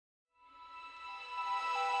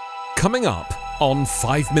Coming up on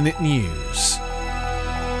 5 Minute News.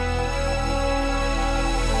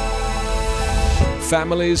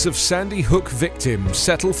 Families of Sandy Hook victims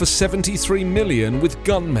settle for $73 million with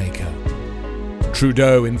gunmaker.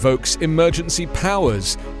 Trudeau invokes emergency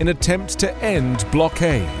powers in attempt to end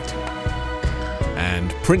blockade. And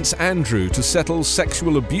Prince Andrew to settle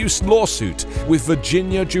sexual abuse lawsuit with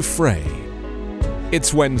Virginia Giuffre.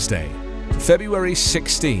 It's Wednesday, February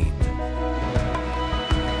 16.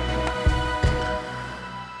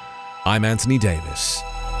 I'm Anthony Davis.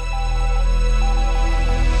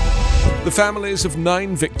 The families of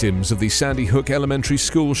 9 victims of the Sandy Hook Elementary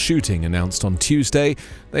School shooting announced on Tuesday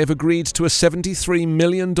they have agreed to a $73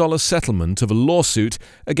 million settlement of a lawsuit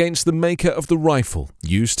against the maker of the rifle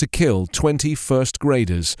used to kill 20 first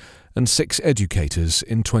graders and 6 educators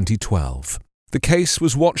in 2012. The case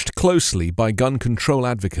was watched closely by gun control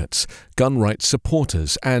advocates, gun rights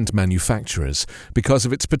supporters, and manufacturers because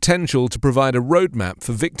of its potential to provide a roadmap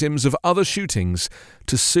for victims of other shootings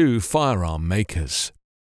to sue firearm makers.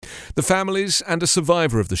 The families and a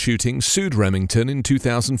survivor of the shooting sued Remington in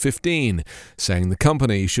 2015, saying the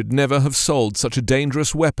company should never have sold such a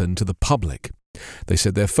dangerous weapon to the public. They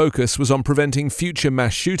said their focus was on preventing future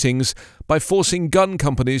mass shootings by forcing gun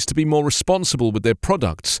companies to be more responsible with their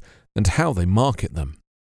products and how they market them.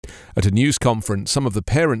 At a news conference, some of the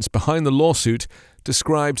parents behind the lawsuit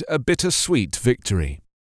described a bittersweet victory.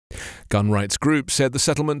 Gun rights groups said the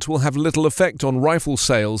settlement will have little effect on rifle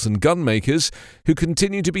sales and gun makers, who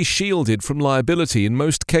continue to be shielded from liability in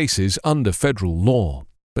most cases under federal law.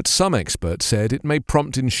 But some experts said it may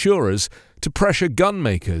prompt insurers to pressure gun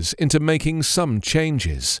makers into making some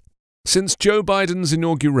changes. Since Joe Biden's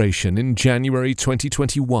inauguration in January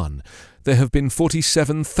 2021, there have been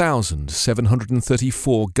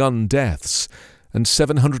 47,734 gun deaths and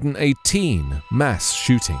 718 mass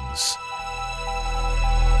shootings.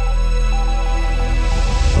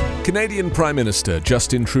 Canadian Prime Minister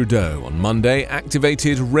Justin Trudeau on Monday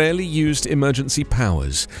activated rarely used emergency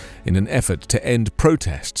powers in an effort to end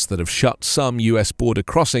protests that have shut some US border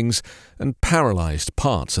crossings and paralysed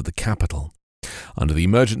parts of the capital. Under the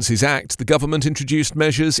Emergencies Act, the government introduced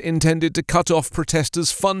measures intended to cut off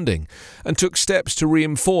protesters' funding and took steps to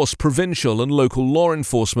reinforce provincial and local law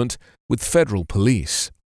enforcement with federal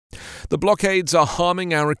police. The blockades are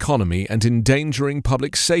harming our economy and endangering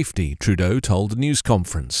public safety, Trudeau told a news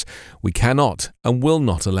conference. We cannot and will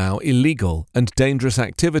not allow illegal and dangerous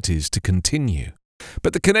activities to continue.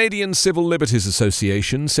 But the Canadian Civil Liberties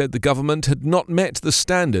Association said the government had not met the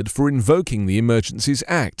standard for invoking the Emergencies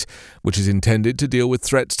Act, which is intended to deal with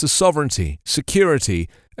threats to sovereignty, security,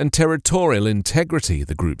 and territorial integrity,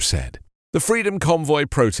 the group said. The Freedom Convoy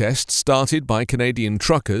protests, started by Canadian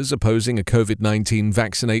truckers opposing a COVID-19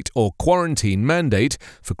 vaccinate or quarantine mandate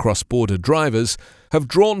for cross-border drivers, have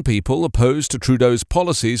drawn people opposed to Trudeau's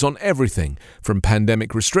policies on everything from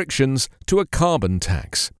pandemic restrictions to a carbon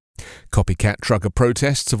tax. Copycat trucker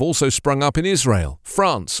protests have also sprung up in Israel,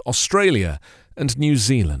 France, Australia, and New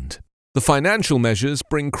Zealand. The financial measures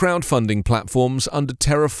bring crowdfunding platforms under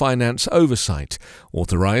Terra Finance oversight,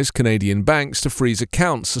 authorise Canadian banks to freeze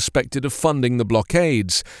accounts suspected of funding the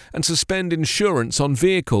blockades, and suspend insurance on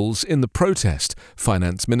vehicles in the protest,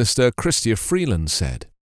 Finance Minister Chrystia Freeland said.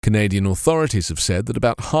 Canadian authorities have said that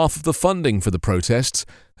about half of the funding for the protests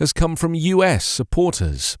has come from US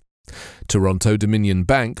supporters. Toronto Dominion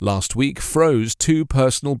Bank last week froze 2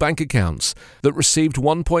 personal bank accounts that received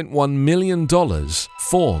 $1.1 million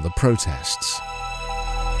for the protests.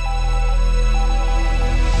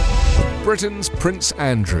 Britain's Prince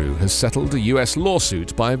Andrew has settled a US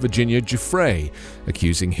lawsuit by Virginia Giuffre,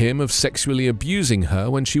 accusing him of sexually abusing her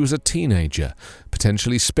when she was a teenager,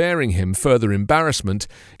 potentially sparing him further embarrassment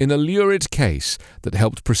in a lurid case that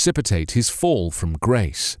helped precipitate his fall from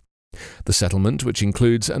grace. The settlement, which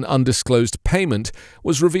includes an undisclosed payment,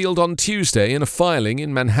 was revealed on Tuesday in a filing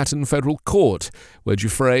in Manhattan Federal Court, where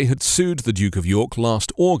Giuffre had sued the Duke of York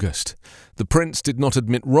last August. The prince did not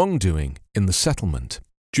admit wrongdoing in the settlement.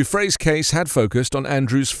 Giuffre's case had focused on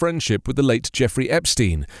Andrew's friendship with the late Jeffrey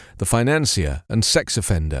Epstein, the financier and sex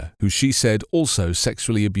offender, who she said also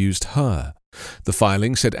sexually abused her. The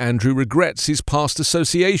filing said Andrew regrets his past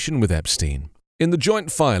association with Epstein. In the joint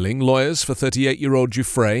filing, lawyers for 38-year-old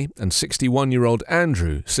Giuffre and 61-year-old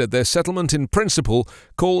Andrew said their settlement in principle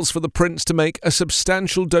calls for the prince to make a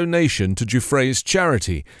substantial donation to Giuffre's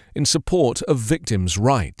charity in support of victims'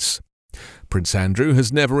 rights. Prince Andrew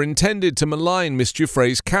has never intended to malign Miss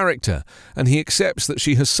Giuffre's character, and he accepts that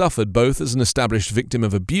she has suffered both as an established victim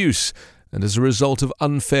of abuse and as a result of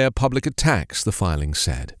unfair public attacks, the filing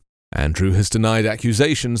said. Andrew has denied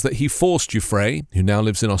accusations that he forced Giuffre, who now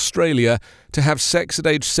lives in Australia, to have sex at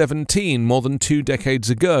age 17 more than 2 decades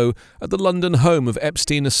ago at the London home of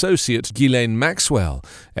Epstein associate Ghislaine Maxwell,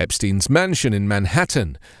 Epstein's mansion in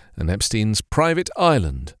Manhattan, and Epstein's private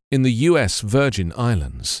island in the US Virgin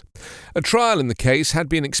Islands. A trial in the case had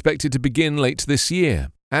been expected to begin late this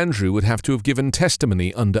year. Andrew would have to have given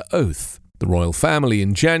testimony under oath. The royal family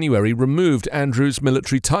in January removed Andrew's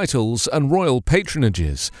military titles and royal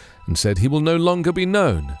patronages and said he will no longer be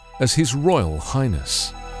known as His Royal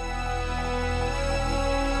Highness.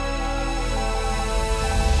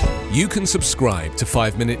 You can subscribe to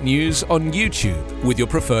 5 Minute News on YouTube with your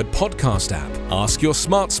preferred podcast app. Ask your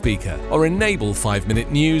smart speaker or enable 5 Minute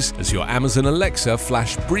News as your Amazon Alexa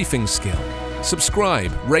flash briefing skill.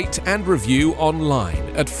 Subscribe, rate and review online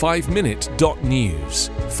at 5minute.news.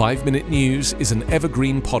 5 Minute News is an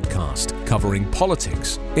evergreen podcast covering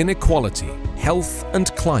politics, inequality, health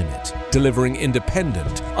and climate, delivering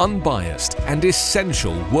independent, unbiased and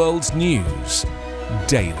essential world news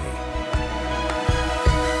daily.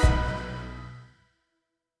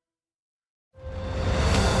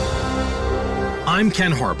 I'm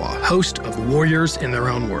Ken Harbaugh, host of Warriors in Their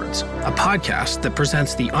Own Words, a podcast that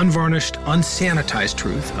presents the unvarnished, unsanitized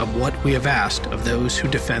truth of what we have asked of those who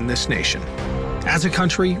defend this nation. As a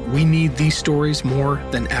country, we need these stories more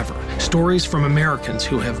than ever. Stories from Americans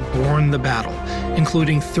who have borne the battle,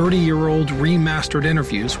 including 30-year-old remastered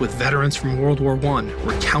interviews with veterans from World War I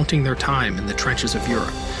recounting their time in the trenches of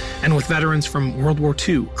Europe, and with veterans from World War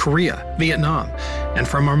II, Korea, Vietnam, and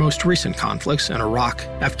from our most recent conflicts in Iraq,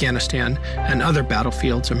 Afghanistan, and other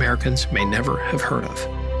battlefields Americans may never have heard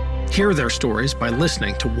of. Hear their stories by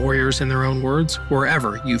listening to Warriors in Their Own Words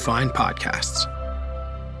wherever you find podcasts.